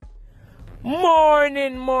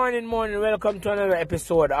Morning. Welcome to another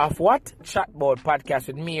episode of what? Chatbout Podcast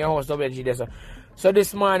with me, your host, WG Dessa. So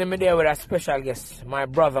this morning, I'm there with a special guest, my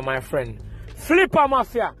brother, my friend, Flipper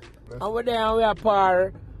Mafia. And we're there and we are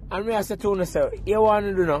par, and we are saying to ourselves, you want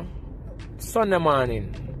to do now? Sunday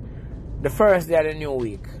morning, the first day of the new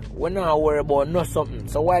week. We're not worried about no something.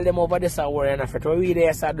 So while them over this are worrying after, we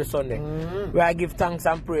there Saturday, Sunday. We are give thanks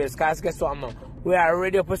and praise, because guess what, man? We are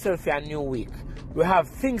ready up ourselves for a new week. We have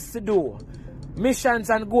things to do, missions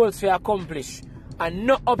and goals to accomplish, and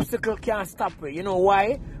no obstacle can stop us. You know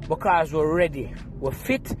why? Because we're ready, we're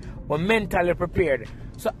fit, we're mentally prepared.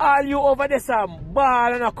 So all you over there are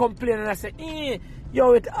ball and complain and I say,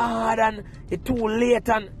 yo, it's hard and it's too late.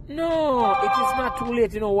 And no, it is not too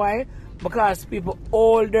late. You know why? Because people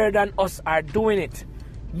older than us are doing it.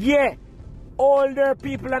 Yeah, older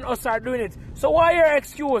people than us are doing it. So why your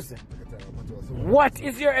excuse? What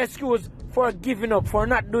is your excuse for giving up, for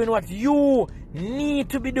not doing what you need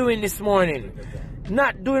to be doing this morning?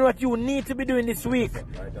 Not doing what you need to be doing this week.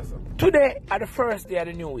 Today are the first day of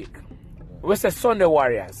the new week. We say Sunday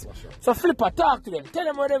Warriors. So Flipper, talk to them. Tell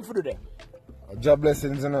them what them for today. Job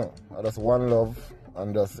blessings, you know. Just one love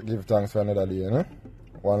and just give thanks for another day, you know.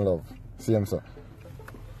 One love. Same, sir.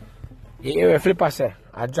 Yeah, Flipper say,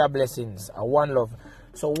 a job blessings, a one love.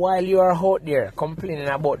 So while you are out there complaining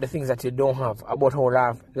about the things that you don't have, about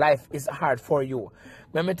how life is hard for you,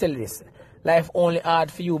 let me tell you this. Life only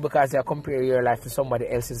hard for you because you compare your life to somebody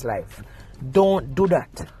else's life. Don't do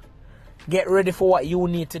that. Get ready for what you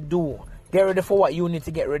need to do. Get ready for what you need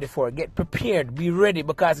to get ready for. Get prepared. Be ready,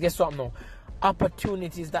 because guess what now?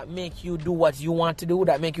 Opportunities that make you do what you want to do,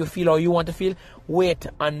 that make you feel how you want to feel, wait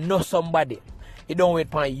and know somebody. It don't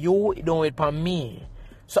wait for you. It don't wait for me.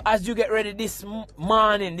 So as you get ready this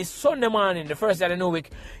morning, this Sunday morning, the first day of the new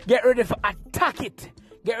week, get ready for attack it.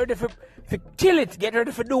 Get ready for kill it. Get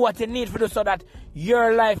ready for do what you need to do so that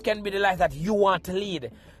your life can be the life that you want to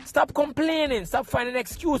lead. Stop complaining. Stop finding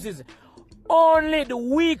excuses. Only the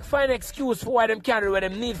weak find excuse for why them can't do what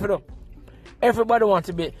them need for them. Everybody want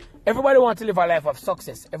to live a life of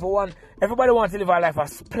success. Everybody wants to live a life of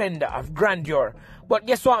splendor, of grandeur. But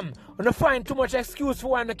guess what? When you find too much excuse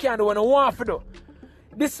for why they can't do what they want to do.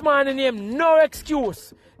 This man in him, no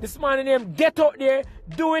excuse. This man in him, get out there,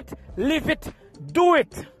 do it, live it, do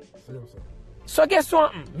it. So guess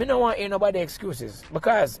what? I don't want to hear nobody excuses,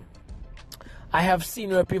 because I have seen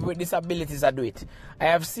where people with disabilities are do it. I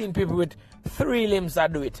have seen people with 3 limbs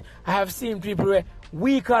that do it. I have seen people with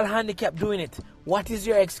weak or handicapped doing it. What is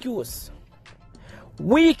your excuse?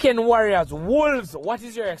 Weekend warriors, wolves, what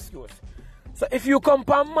is your excuse? So if you come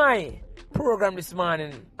from my program this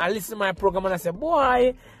morning, I listen to my program and I say,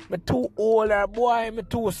 boy, me too old, or boy, me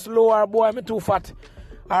too slow, or boy, me too fat,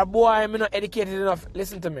 or boy, me not educated enough.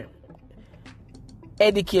 Listen to me.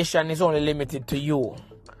 Education is only limited to you.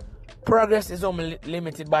 Progress is only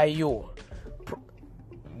limited by you.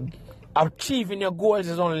 Achieving your goals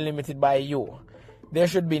is only limited by you. There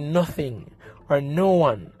should be nothing or no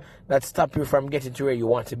one that stop you from getting to where you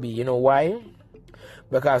want to be. You know why?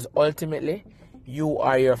 Because ultimately, you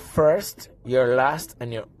are your first, your last,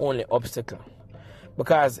 and your only obstacle.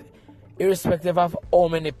 Because irrespective of how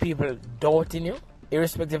many people doubting you,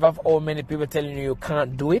 irrespective of how many people telling you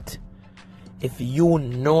can't do it, if you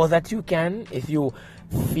know that you can, if you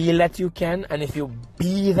feel that you can, and if you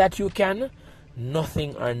be that you can,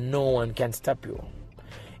 nothing or no one can stop you.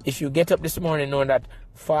 If you get up this morning knowing that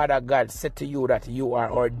Father God said to you that you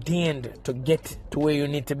are ordained to get to where you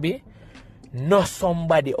need to be, no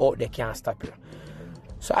somebody out there can stop you.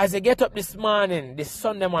 So as you get up this morning, this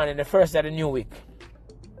Sunday morning, the first day of the new week,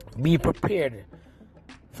 be prepared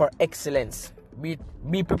for excellence.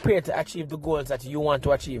 Be prepared to achieve the goals that you want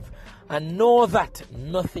to achieve. And know that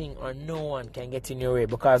nothing or no one can get in your way.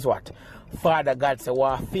 Because what? Father God said,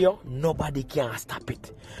 what fear, nobody can stop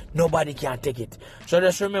it. Nobody can take it. So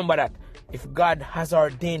just remember that if God has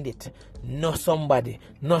ordained it, no somebody,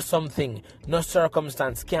 no something, no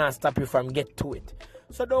circumstance can stop you from get to it.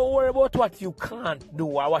 So don't worry about what you can't do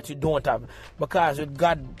or what you don't have. Because with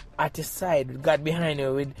God at your side, with God behind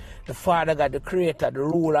you, with the Father God, the Creator, the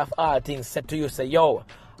ruler of all things, said to you, say, yo,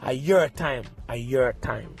 a your time, a your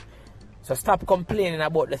time. So stop complaining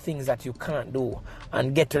about the things that you can't do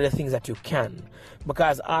and get to the things that you can.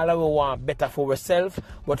 Because all of we want better for ourselves,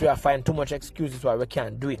 but we are finding too much excuses why we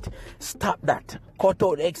can't do it. Stop that. Cut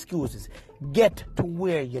out the excuses. Get to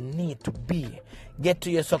where you need to be. Get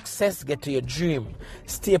to your success, get to your dream.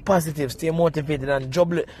 Stay positive, stay motivated, and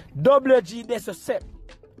WG Dessa said,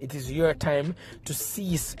 it is your time to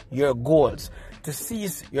seize your goals, to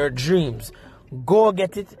seize your dreams. Go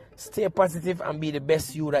get it, stay positive, and be the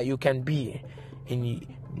best you that you can be. in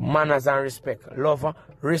manners and respect. Love,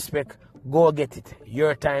 respect, go get it.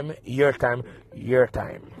 Your time, your time, your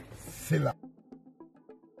time. Silla.